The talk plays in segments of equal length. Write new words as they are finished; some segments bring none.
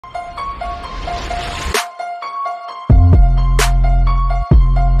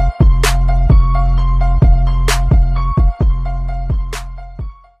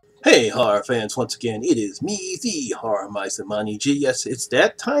Hey horror fans, once again, it is me, the Horror Miser Monty G. Yes, it's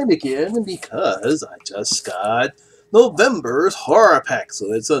that time again because I just got November's Horror Pack.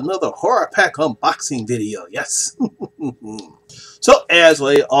 So it's another Horror Pack unboxing video, yes. So as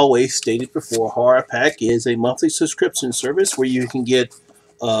I always stated before, Horror Pack is a monthly subscription service where you can get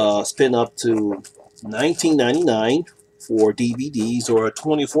spend up to $19.99 for DVDs or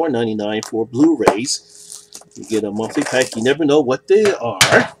 $24.99 for Blu-rays. You get a monthly pack. You never know what they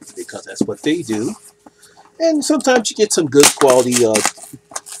are because that's what they do. And sometimes you get some good quality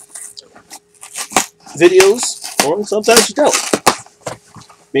videos, or sometimes you don't.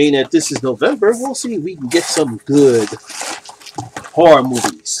 Being that this is November, we'll see if we can get some good horror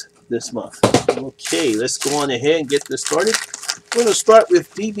movies this month. Okay, let's go on ahead and get this started. We're going to start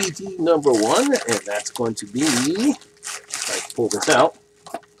with DVD number 1, and that's going to be, if I pull this out,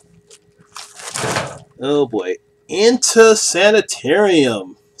 oh boy, Into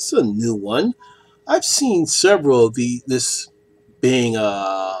Sanitarium. It's a new one. I've seen several of this being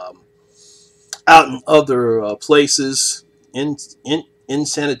out in other places. In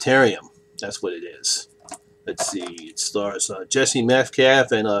Sanitarium, that's what it is. Let's see. It stars Jesse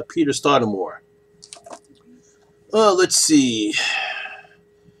Metcalfe and Peter Stardust. Let's see.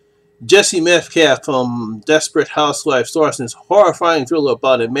 Jesse Metcalfe from Desperate Housewives stars in this horrifying thriller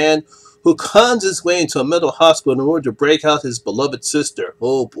about a man who cons his way into a mental hospital in order to break out his beloved sister.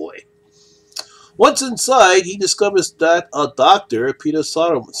 Oh boy. Once inside, he discovers that a doctor, Peter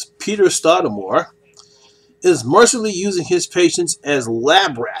Stardust, is mercilessly using his patients as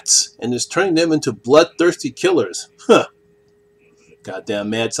lab rats and is turning them into bloodthirsty killers. Huh.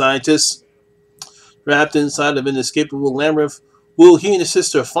 Goddamn mad scientists. Trapped inside of an inescapable labyrinth, will he and his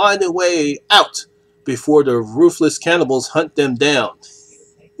sister find a way out before the ruthless cannibals hunt them down?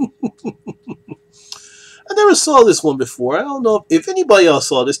 I never saw this one before. I don't know if anybody else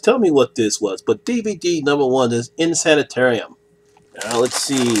saw this. Tell me what this was. But DVD number 1 is In Sanitarium. Now let's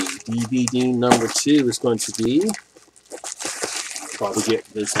see. DVD number 2 is going to be, probably get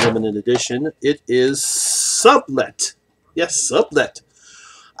this limited edition. It is Sublet. Yes, Sublet.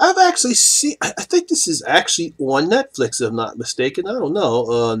 I've actually seen, I think this is actually on Netflix if I'm not mistaken. I don't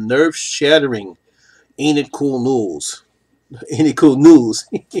know. Nerve shattering. Ain't it cool news? Ain't it cool news?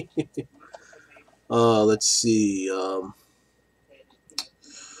 Let's see.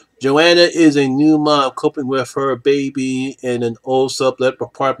 Joanna is a new mom coping with her baby in an old sublet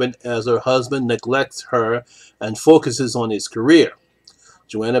apartment as her husband neglects her and focuses on his career.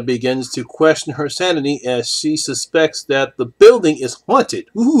 Joanna begins to question her sanity as she suspects that the building is haunted.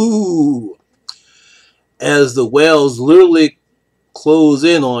 Ooh! As the whales literally close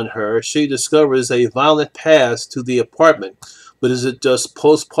in on her, she discovers a violent past to the apartment. But is it just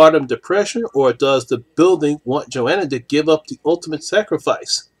postpartum depression, or does the building want Joanna to give up the ultimate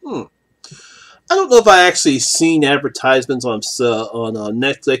sacrifice? I don't know if I actually seen advertisements on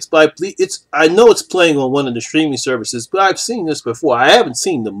Netflix, but I know it's playing on one of the streaming services. But I've seen this before. I haven't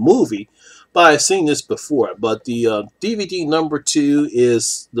seen the movie, but I've seen this before. But the DVD number 2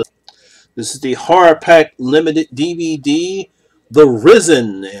 is this is the Horror Pack Limited DVD, The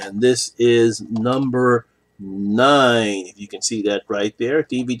Risen, and this is number 9, if you can see that right there.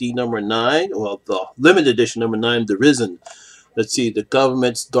 DVD number 9, well, the limited edition number 9, The Risen. Let's see, the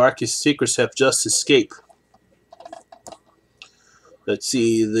government's darkest secrets have just escaped. Let's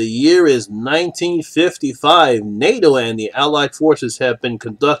see, the year is 1955. NATO and the Allied forces have been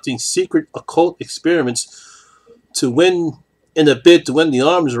conducting secret occult experiments in a bid to win the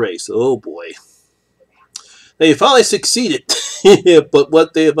arms race. Oh boy. They finally succeeded, but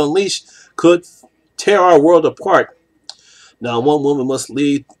what they have unleashed could tear our world apart. Now one woman must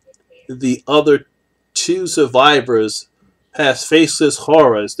lead the other 2 survivors past faceless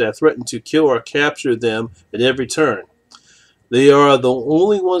horrors that threaten to kill or capture them at every turn. They are the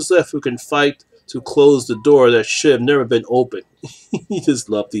only ones left who can fight to close the door that should have never been opened. You just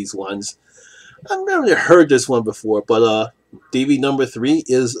love these ones. I've never heard this one before, but DVD number 3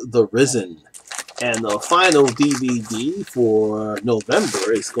 is The Risen. And the final DVD for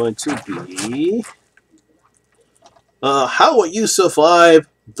November is going to be How Will You Survive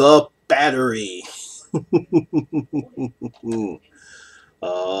the Battery? The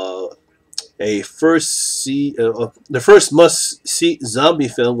first must-see zombie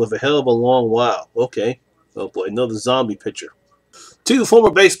film with a hell of a long while. Okay. Oh boy, another zombie picture. 2 former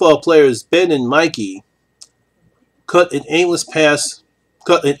baseball players, Ben and Mikey, cut an aimless pass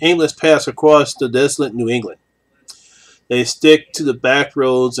across the desolate New England. They stick to the back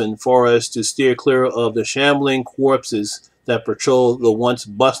roads and forests to steer clear of the shambling corpses that patrol the once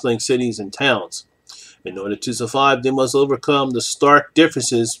bustling cities and towns. In order to survive, they must overcome the stark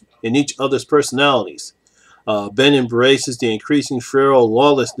differences in each other's personalities. Ben embraces the increasing feral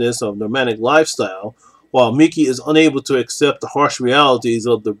lawlessness of nomadic lifestyle, while Mickey is unable to accept the harsh realities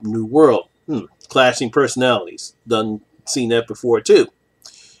of the new world. Clashing personalities. Done seen that before too.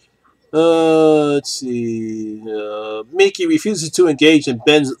 Let's see. Mickey refuses to engage in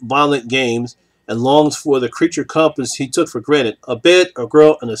Ben's violent games and longs for the creature comforts he took for granted: a bed, a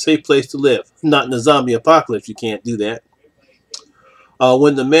girl, and a safe place to live. Not in a zombie apocalypse, you can't do that.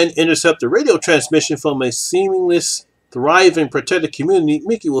 When the men intercept a radio transmission from a seemingly thriving protected community,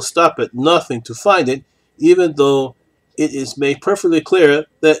 Mickey will stop at nothing to find it, even though it is made perfectly clear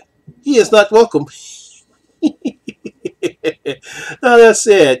that he is not welcome. Now that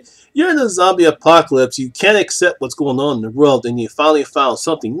said, you're in a zombie apocalypse, you can't accept what's going on in the world, and you finally found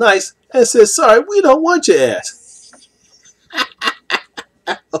something nice and said, sorry, we don't want your ass.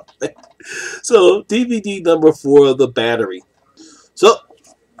 So, DVD number 4, The Battery. So,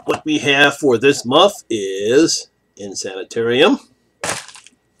 what we have for this month is Insanitarium,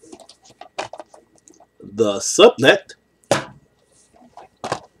 The Sublet,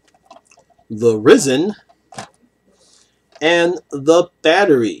 The Risen, and The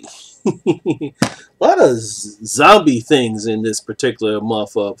Battery. A lot of zombie things in this particular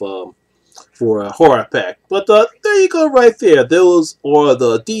month of for a horror pack. But there you go right there. Those are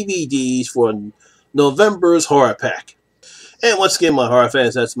the DVDs for November's horror pack. And once again, my horror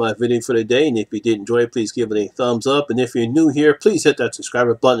fans, that's my video for today. And if you did enjoy it, please give it a thumbs up. And if you're new here, please hit that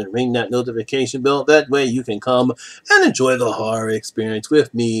subscriber button and ring that notification bell. That way you can come and enjoy the horror experience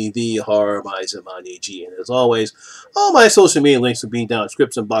with me, the Horror Miser Monty G. And as always, all my social media links will be down in the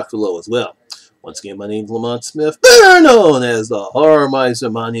description box below as well. Once again, my name is Lamont Smith, better known as the Horror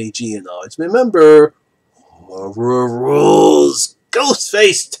Miser Monty G. And always remember, horror rules.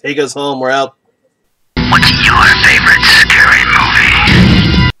 Ghostface, take us home. We're out. What's your favorite